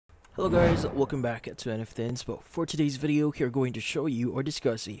Hello guys, welcome back to NFT Inspo. For today's video, we're going to show you or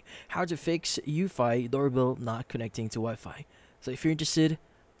discuss how to fix Eufy Doorbell not connecting to Wi-Fi. So if you're interested,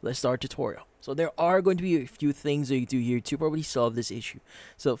 let's start tutorial. So there are going to be a few things that you do here to probably solve this issue.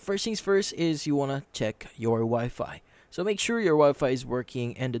 So first things first is you want to check your Wi-Fi. So make sure your Wi-Fi is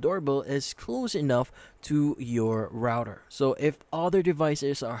working and the doorbell is close enough to your router. So if other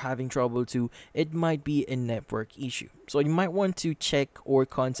devices are having trouble too, it might be a network issue. So you might want to check or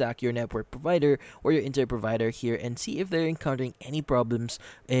contact your network provider or your internet provider here and see if they're encountering any problems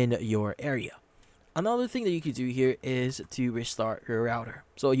in your area. Another thing that you could do here is to restart your router.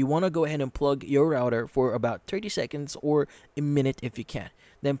 So you want to go ahead and plug your router for about 30 seconds or a minute if you can.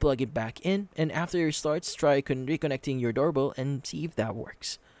 Then plug it back in, and after it restarts, try reconnecting your doorbell and see if that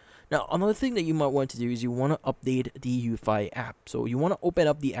works. Now, another thing that you might want to do is you want to update the Wifi app. So you want to open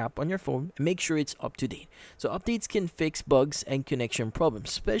up the app on your phone and make sure it's up to date. So updates can fix bugs and connection problems,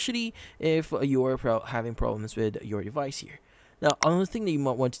 especially if you are having problems with your device here. Now, another thing that you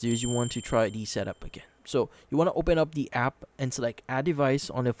might want to do is you want to try the setup again. So you want to open up the app and select add device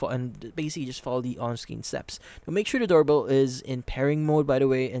on the phone and basically just follow the on-screen steps. Now make sure the doorbell is in pairing mode, by the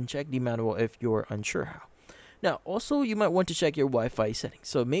way, and check the manual if you're unsure how. Now also you might want to check your Wi-Fi settings.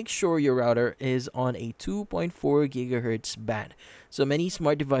 So make sure your router is on a 2.4 gigahertz band. So many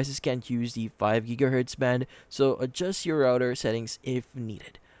smart devices can't use the 5 gigahertz band, so adjust your router settings if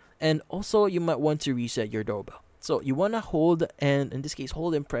needed. And also you might want to reset your doorbell. So you want to hold, and in this case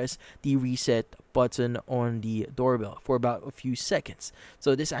hold and press the reset button on the doorbell for about a few seconds.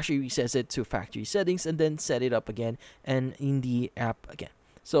 So this actually resets it to factory settings and then set it up again and in the app again.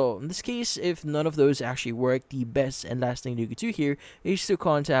 So in this case, if none of those actually work, the best and last thing you could do here is to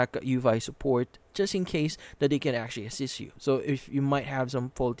contact Wi-Fi support just in case that they can actually assist you. So if you might have some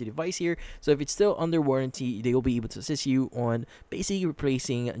faulty device here, so if it's still under warranty, they will be able to assist you on basically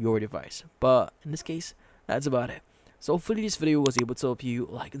replacing your device. But in this case, that's about it. So hopefully this video was able to help you.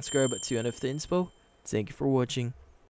 Like and subscribe to NFT Inspo. Thank you for watching.